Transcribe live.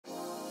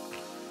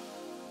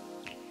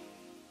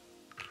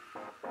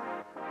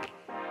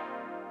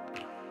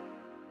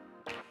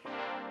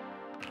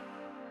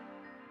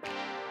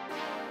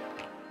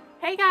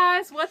Hey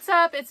guys, what's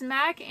up? It's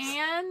Mac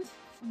and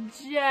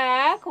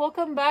Jack.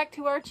 Welcome back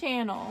to our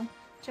channel.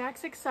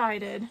 Jack's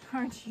excited,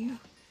 aren't you?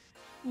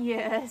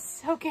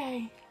 Yes,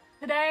 okay.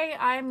 Today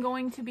I'm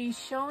going to be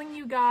showing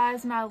you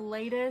guys my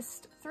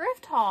latest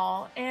thrift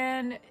haul,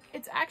 and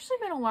it's actually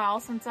been a while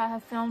since I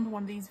have filmed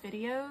one of these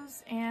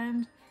videos,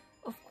 and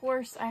of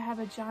course I have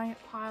a giant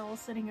pile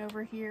sitting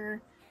over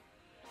here.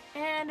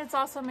 And it's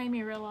also made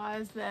me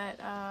realize that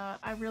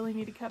I really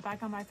need to cut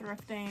back on my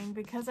thrifting,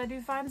 because I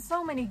do find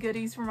so many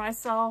goodies for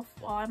myself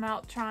while I'm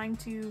out trying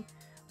to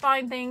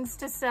find things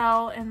to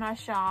sell in my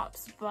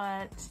shops.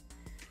 But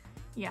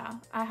yeah,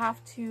 I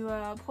have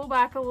to pull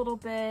back a little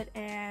bit,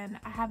 and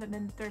I haven't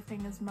been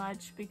thrifting as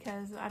much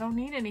because I don't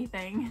need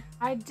anything.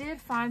 I did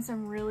find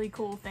some really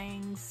cool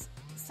things.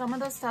 Some of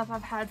the stuff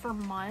I've had for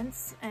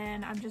months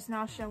and I'm just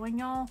now showing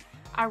y'all.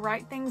 I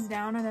write things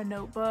down in a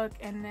notebook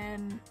and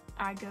then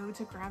I go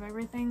to grab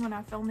everything when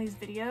I film these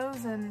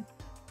videos, and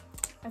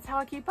that's how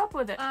I keep up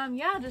with it.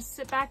 Yeah, just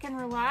sit back and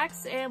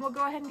relax and we'll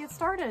go ahead and get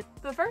started.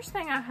 The first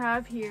thing I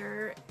have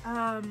here,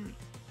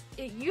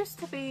 it used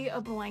to be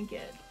a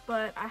blanket,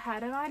 but I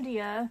had an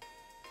idea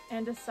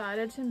and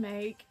decided to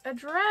make a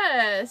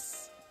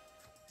dress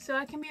so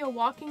I can be a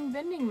walking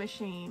vending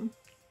machine.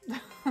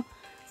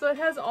 So it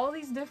has all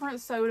these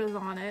different sodas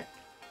on it,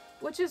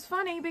 which is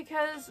funny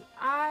because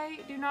I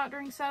do not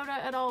drink soda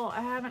at all.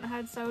 I haven't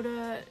had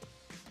soda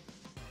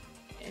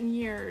in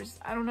years.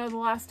 I don't know the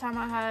last time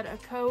I had a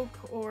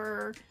Coke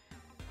or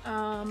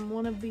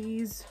one of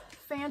these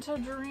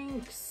Fanta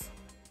drinks,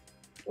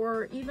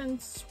 or even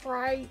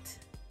Sprite,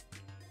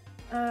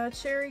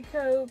 Cherry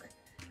Coke.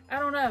 I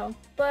don't know,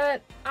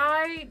 but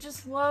I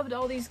just loved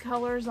all these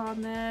colors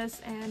on this,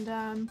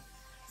 and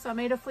so I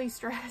made a fleece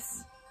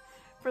dress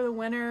for the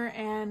winter,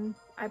 and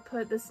I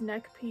put this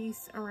neck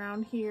piece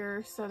around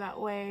here so that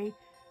way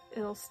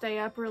it'll stay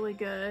up really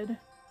good.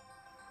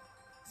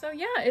 So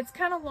yeah, it's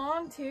kind of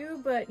long too,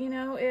 but you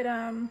know,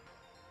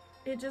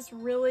 it just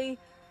really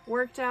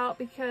worked out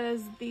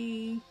because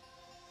the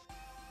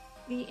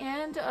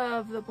end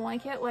of the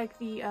blanket, like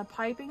the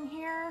piping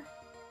here,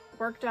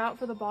 worked out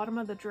for the bottom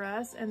of the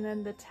dress, and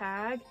then the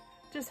tag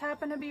just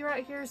happened to be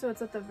right here, so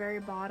it's at the very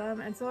bottom.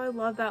 And so I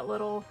love that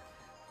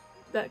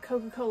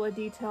Coca-Cola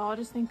detail. I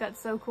just think that's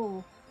so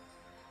cool.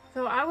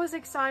 So I was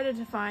excited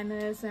to find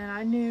this, and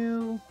I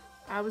knew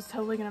I was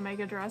totally gonna make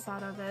a dress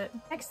out of it.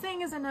 Next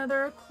thing is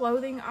another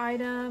clothing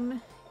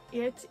item.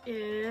 It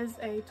is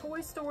a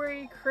Toy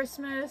Story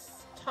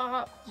Christmas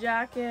top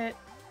jacket.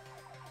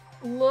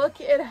 Look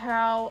at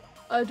how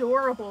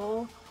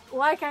adorable.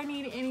 Like I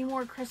need any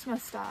more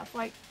Christmas stuff.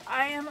 Like,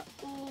 I am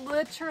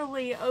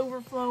literally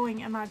overflowing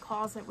in my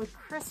closet with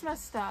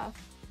Christmas stuff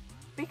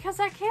because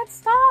I can't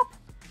stop.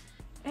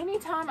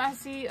 Anytime I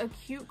see a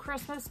cute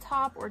Christmas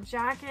top or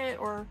jacket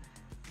or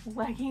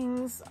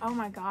leggings, oh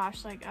my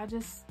gosh, like I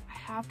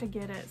have to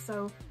get it.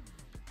 So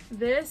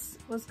this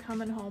was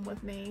coming home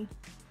with me,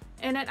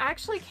 and it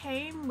actually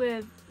came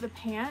with the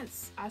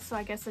pants. So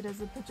I guess it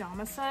is a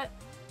pajama set,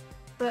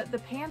 but the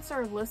pants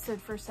are listed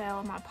for sale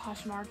on my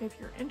Poshmark if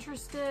you're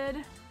interested.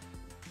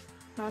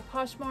 My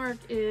Poshmark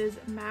is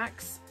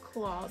Mac's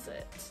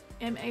Closet,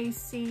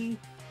 MAC'(S)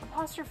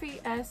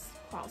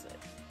 Closet.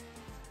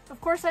 Of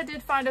course, I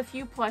did find a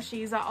few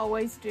plushies. I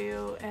always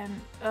do,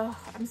 and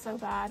I'm so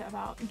bad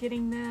about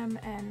getting them,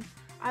 and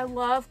I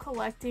love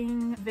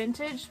collecting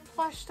vintage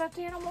plush stuffed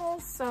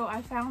animals. So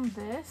I found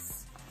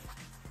this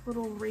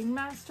little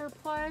Ringmaster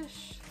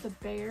plush, the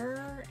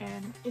bear,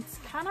 and it's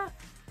kind of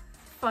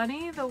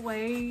funny the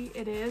way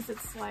it is.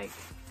 It's like,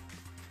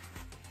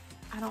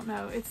 I don't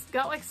know, it's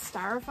got like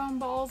styrofoam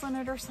balls in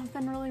it or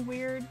something really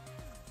weird.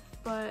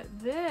 But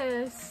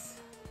this,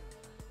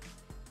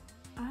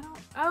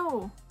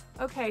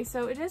 okay,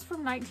 so it is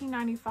from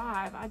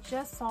 1995. I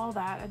just saw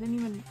that. I didn't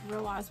even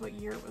realize what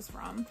year it was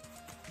from.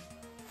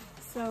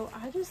 So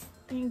I just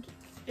think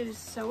it is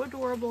so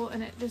adorable,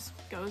 and it just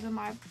goes in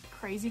my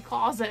crazy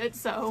closet.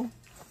 So,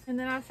 and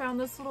then I found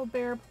this little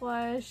bear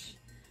plush.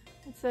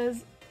 It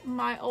says,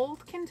 "My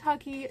Old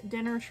Kentucky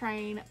Dinner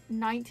Train,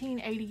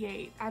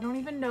 1988. I don't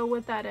even know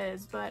what that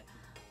is, but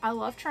I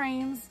love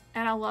trains,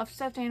 and I love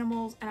stuffed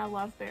animals, and I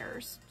love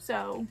bears.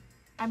 So,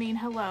 I mean,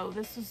 hello,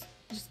 this is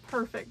just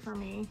perfect for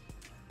me.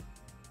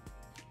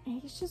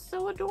 He's just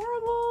so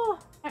adorable.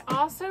 I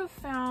also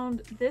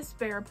found this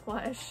bear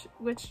plush,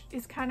 which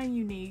is kind of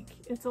unique.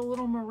 It's a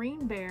little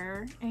marine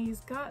bear, and he's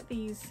got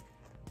these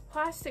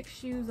plastic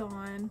shoes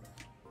on.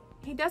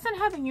 He doesn't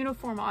have a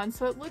uniform on,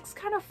 so it looks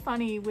kind of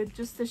funny with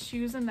just the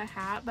shoes and the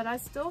hat, but I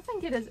still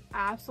think it is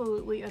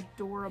absolutely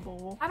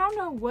adorable. I don't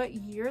know what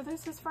year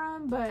this is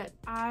from, but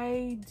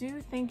I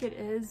do think it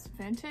is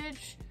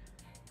vintage.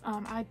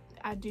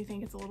 I do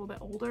think it's a little bit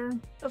older.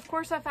 Of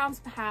course, I found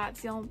some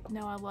hats. Y'all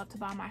know I love to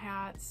buy my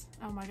hats.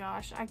 Oh my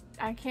gosh,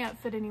 I can't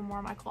fit any more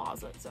in my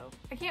closet, so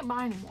I can't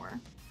buy any more.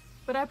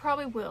 But I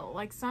probably will.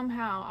 Like,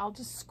 somehow I'll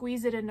just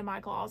squeeze it into my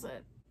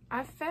closet.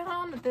 I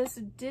found this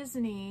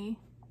Disney,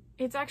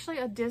 it's actually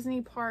a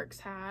Disney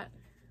Parks hat,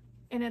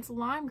 and it's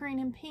lime green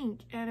and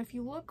pink. And if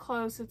you look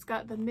close, it's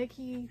got the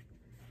Mickey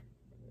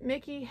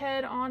Mickey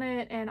head on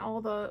it and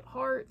all the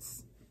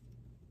hearts.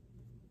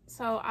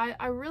 So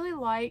I really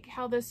like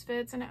how this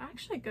fits, and it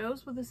actually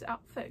goes with this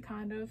outfit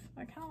kind of.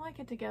 I kind of like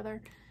it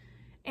together.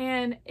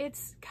 And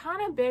it's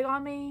kind of big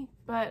on me,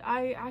 but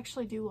I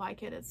actually do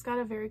like it. It's got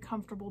a very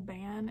comfortable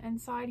band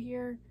inside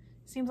here.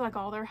 Seems like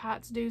all their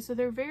hats do, so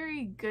they're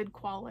very good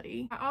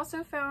quality. I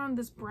also found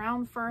this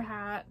brown fur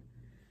hat.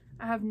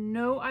 I have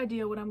no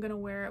idea what I'm gonna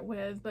wear it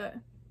with, but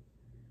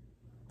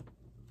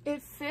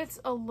it fits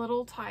a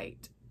little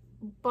tight.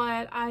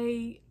 But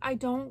I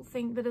don't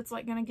think that it's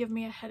like gonna give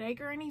me a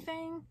headache or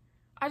anything.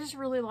 I just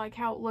really like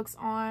how it looks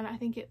on. I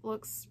think it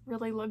looks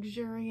really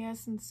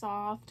luxurious and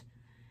soft.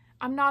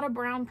 I'm not a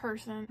brown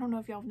person. I don't know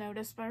if y'all have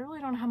noticed, but I really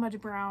don't have much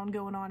brown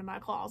going on in my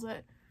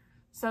closet.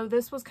 So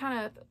this was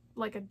kind of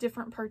like a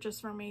different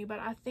purchase for me, but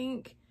I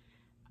think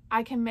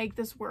I can make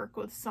this work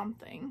with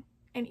something.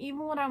 And even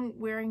what I'm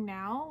wearing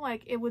now,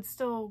 like, it would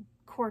still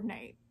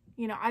coordinate.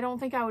 You know, I don't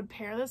think I would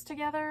pair this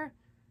together,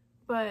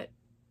 but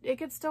it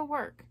could still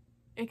work.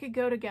 It could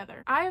go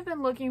together. I have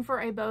been looking for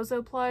a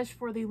Bozo plush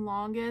for the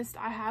longest.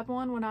 I had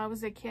one when I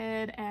was a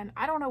kid, and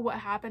I don't know what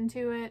happened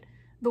to it.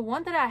 The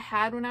one that I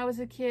had when I was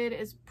a kid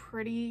is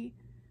pretty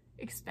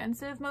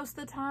expensive most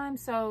of the time,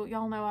 so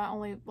y'all know I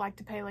only like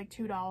to pay like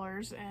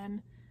 $2,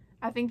 and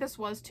I think this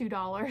was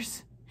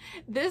 $2.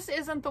 This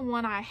isn't the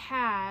one I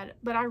had,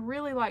 but I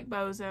really like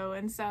Bozo,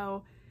 and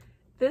so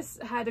this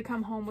had to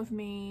come home with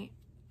me.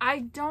 I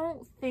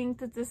don't think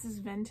that this is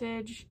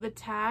vintage. The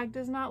tag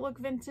does not look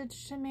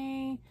vintage to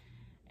me,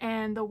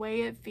 and the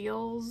way it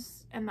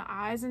feels and the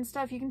eyes and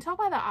stuff, you can tell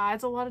by the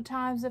eyes a lot of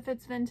times if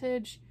it's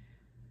vintage.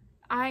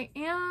 I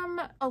am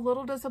a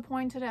little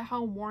disappointed at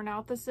how worn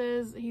out this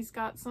is. He's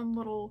got some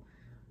little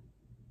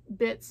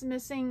bits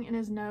missing in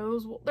his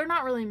nose. Well, they're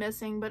not really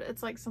missing, but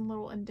it's like some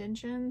little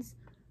indentions.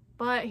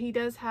 But he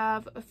does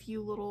have a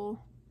few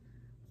little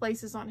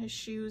places on his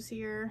shoes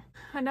here.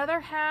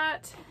 Another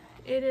hat,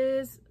 it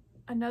is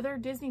another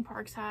Disney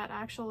Parks hat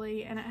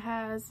actually, and it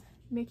has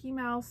Mickey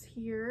Mouse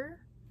here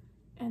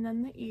and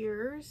then the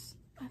ears.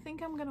 I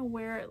think I'm gonna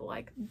wear it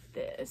like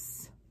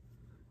this.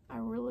 I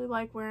really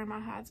like wearing my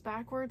hats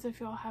backwards if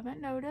y'all haven't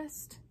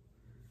noticed,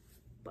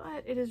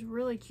 but it is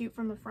really cute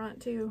from the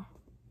front too.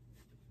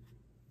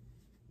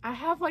 I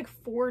have like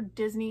 4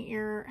 Disney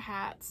ear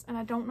hats, and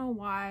I don't know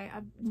why.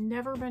 I've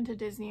never been to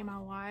Disney in my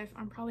life.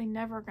 I'm probably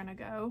never gonna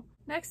go.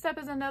 Next up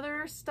is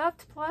another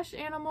stuffed plush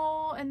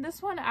animal, and this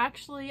one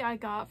actually I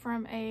got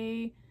from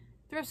a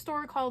thrift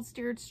store called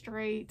Steered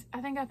Straight.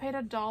 I think I paid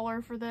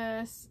 $1 for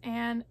this,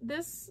 and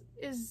this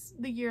is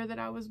the year that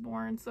I was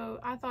born, so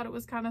I thought it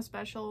was kind of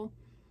special.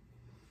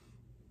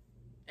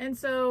 And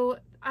so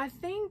I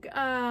think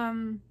I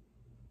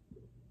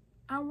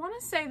want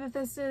to say that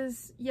this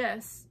is,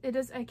 yes, it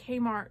is a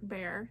Kmart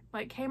bear.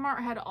 Like,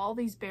 Kmart had all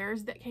these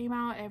bears that came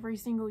out every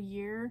single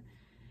year,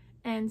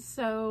 and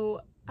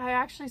so I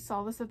actually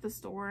saw this at the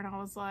store and I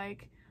was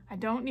like, I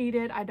don't need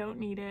it, I don't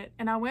need it.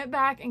 And I went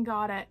back and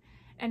got it,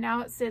 and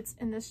now it sits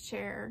in this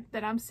chair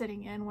that I'm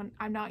sitting in when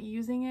I'm not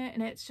using it,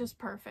 and it's just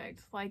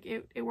perfect. Like,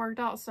 it worked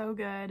out so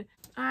good.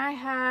 I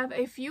have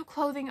a few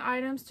clothing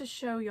items to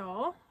show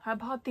y'all. I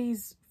bought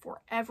these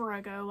forever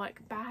ago,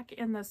 like back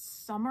in the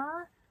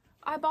summer.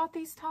 I bought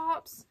these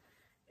tops.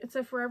 It's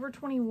a Forever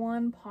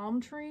 21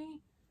 palm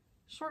tree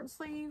short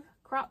sleeve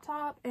crop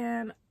top,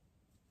 and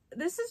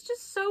this is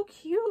just so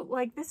cute.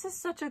 Like, this is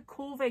such a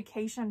cool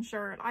vacation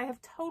shirt. I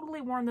have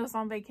totally worn this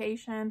on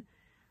vacation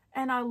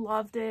and I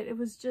loved it. It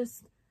was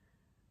just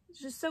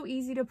so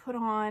easy to put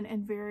on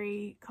and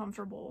very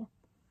comfortable.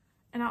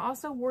 And I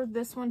also wore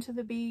this one to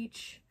the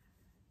beach,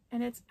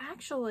 and it's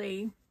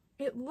actually,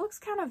 it looks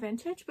kind of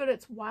vintage, but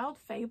it's Wild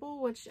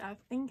Fable, which I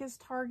think is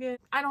Target.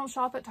 I don't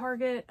shop at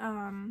Target,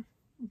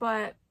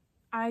 but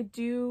I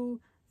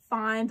do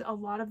find a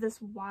lot of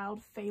this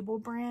Wild Fable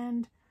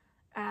brand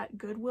at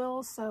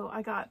Goodwill, so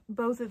I got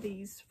both of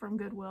these from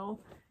Goodwill,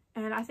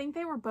 and I think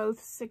they were both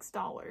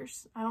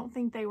 $6. I don't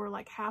think they were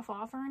like half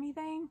off or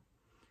anything,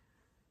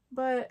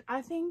 but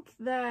I think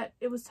that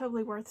it was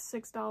totally worth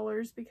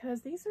 $6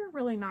 because these are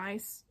really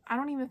nice. I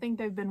don't even think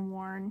they've been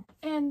worn.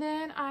 And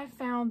then I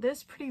found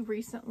this pretty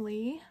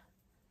recently,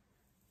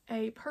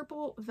 a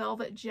purple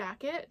velvet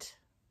jacket.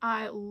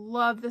 I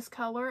love this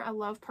color. I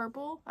love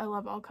purple. I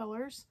love all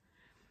colors.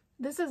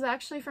 This is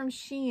actually from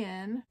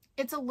Shein.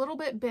 It's a little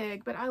bit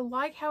big, but I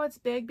like how it's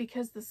big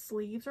because the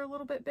sleeves are a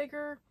little bit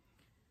bigger.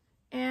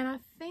 And I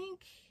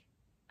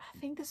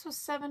think this was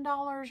 $7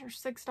 or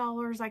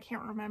 $6. I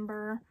can't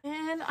remember.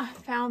 And I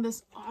found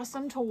this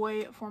awesome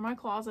toy for my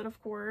closet,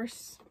 of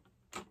course.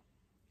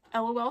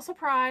 LOL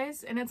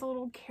surprise. And it's a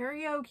little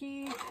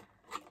karaoke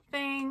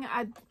thing.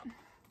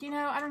 You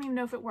know, I don't even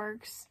know if it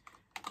works.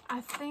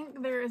 I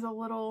think there is a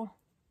little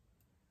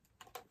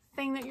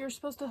thing that you're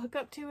supposed to hook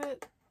up to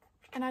it,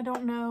 and I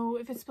don't know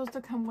if it's supposed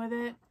to come with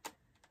it.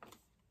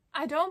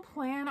 I don't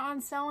plan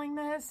on selling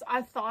this.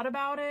 I thought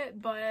about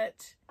it,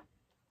 but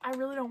I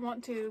really don't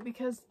want to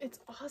because it's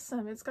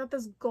awesome. It's got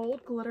this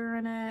gold glitter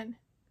in it.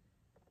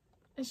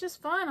 It's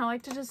just fun. I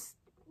like to just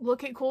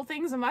look at cool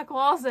things in my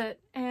closet,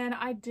 and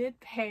I did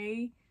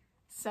pay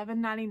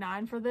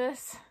 $7.99 for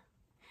this,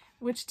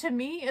 which to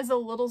me is a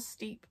little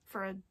steep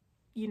for a,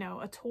 you know,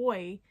 a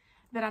toy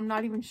that I'm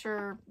not even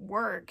sure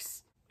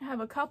works. I have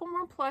a couple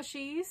more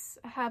plushies.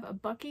 I have a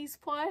Buc-ee's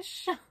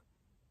plush.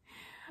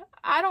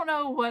 I don't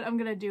know what I'm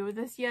gonna do with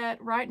this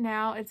yet. Right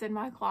now it's in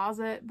my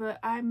closet, but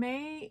I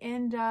may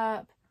end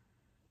up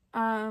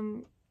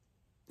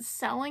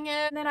selling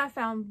it. And then I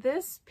found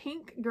this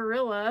pink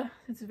gorilla.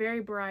 It's very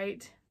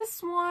bright.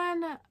 This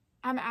one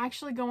I'm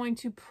actually going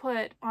to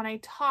put on a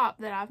top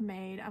that I've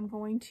made. I'm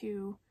going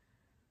to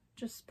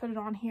just put it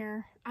on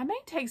here. I may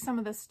take some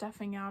of the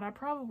stuffing out. I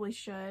probably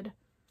should,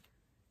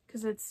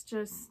 because it's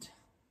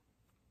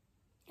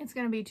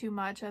gonna be too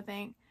much, I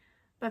think.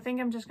 But I think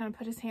I'm just gonna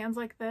put his hands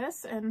like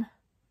this, and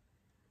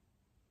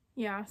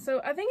yeah,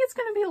 so I think it's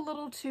gonna be a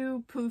little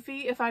too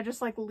poofy if I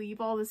just like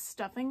leave all this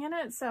stuffing in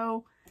it.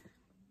 So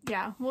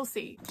yeah, we'll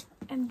see.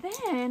 And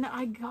then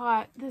I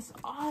got this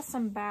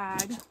awesome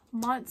bag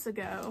months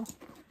ago,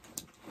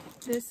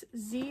 this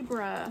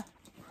zebra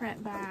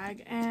print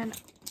bag, and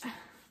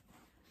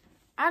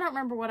I don't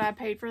remember what I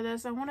paid for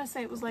this. I want to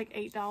say it was like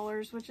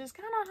 $8, which is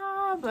kind of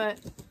high,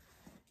 but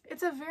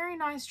it's a very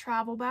nice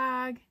travel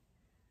bag.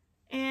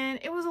 And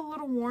it was a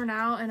little worn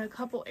out in a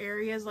couple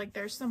areas, like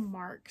there's some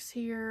marks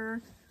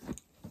here.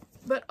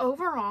 But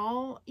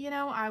overall, you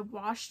know, I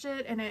washed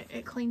it and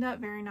it cleaned up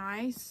very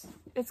nice.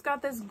 It's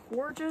got this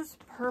gorgeous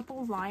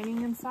purple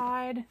lining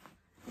inside.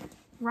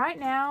 Right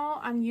now,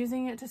 I'm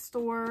using it to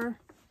store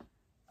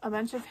a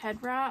bunch of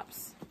head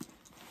wraps.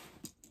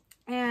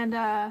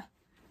 And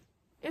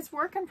it's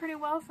working pretty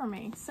well for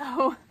me.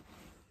 So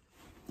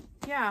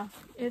yeah,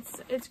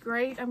 it's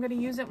great. I'm going to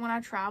use it when I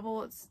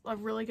travel. It's a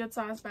really good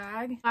size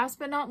bag. Last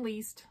but not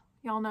least,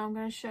 y'all know I'm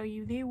going to show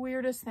you the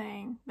weirdest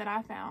thing that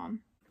I found.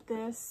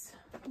 This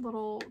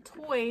little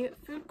toy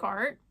food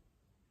cart.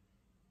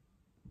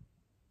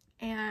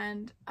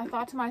 And I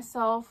thought to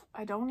myself,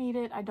 I don't need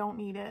it. I don't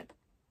need it.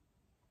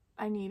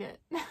 I need it.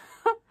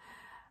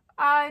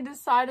 I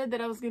decided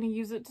that I was going to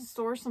use it to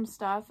store some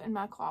stuff in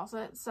my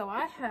closet. So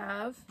I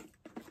have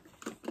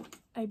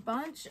a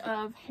bunch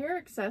of hair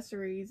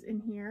accessories in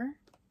here.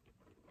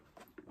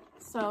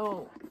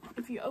 So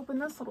if you open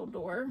this little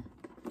door,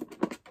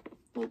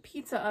 little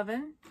pizza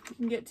oven, you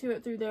can get to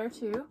it through there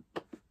too.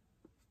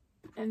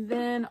 And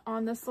then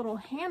on this little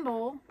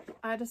handle,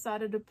 I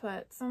decided to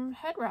put some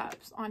head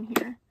wraps on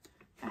here.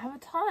 I have a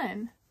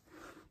ton.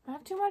 I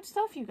have too much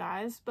stuff, you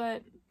guys,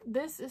 but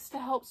this is to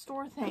help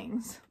store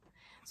things.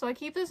 So I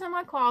keep this in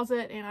my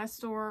closet and I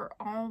store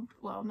all,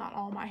 well, not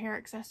all my hair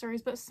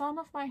accessories, but some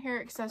of my hair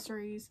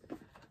accessories.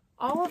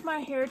 All of my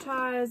hair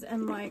ties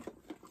and like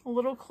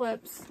little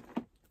clips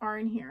are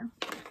in here.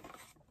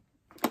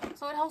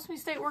 So it helps me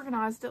stay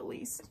organized at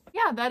least.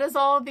 Yeah, that is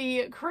all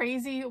the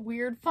crazy,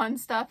 weird, fun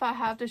stuff I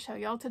have to show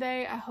y'all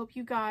today. I hope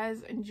you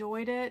guys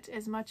enjoyed it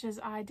as much as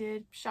I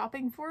did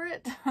shopping for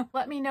it.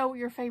 Let me know what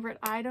your favorite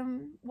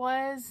item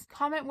was.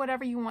 Comment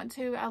whatever you want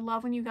to. I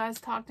love when you guys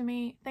talk to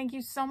me. Thank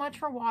you so much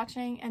for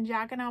watching, and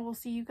Jack and I will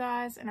see you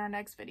guys in our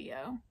next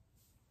video.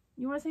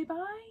 You want to say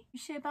bye? You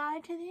say bye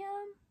to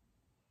them?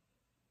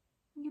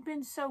 You've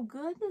been so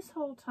good this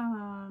whole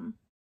time.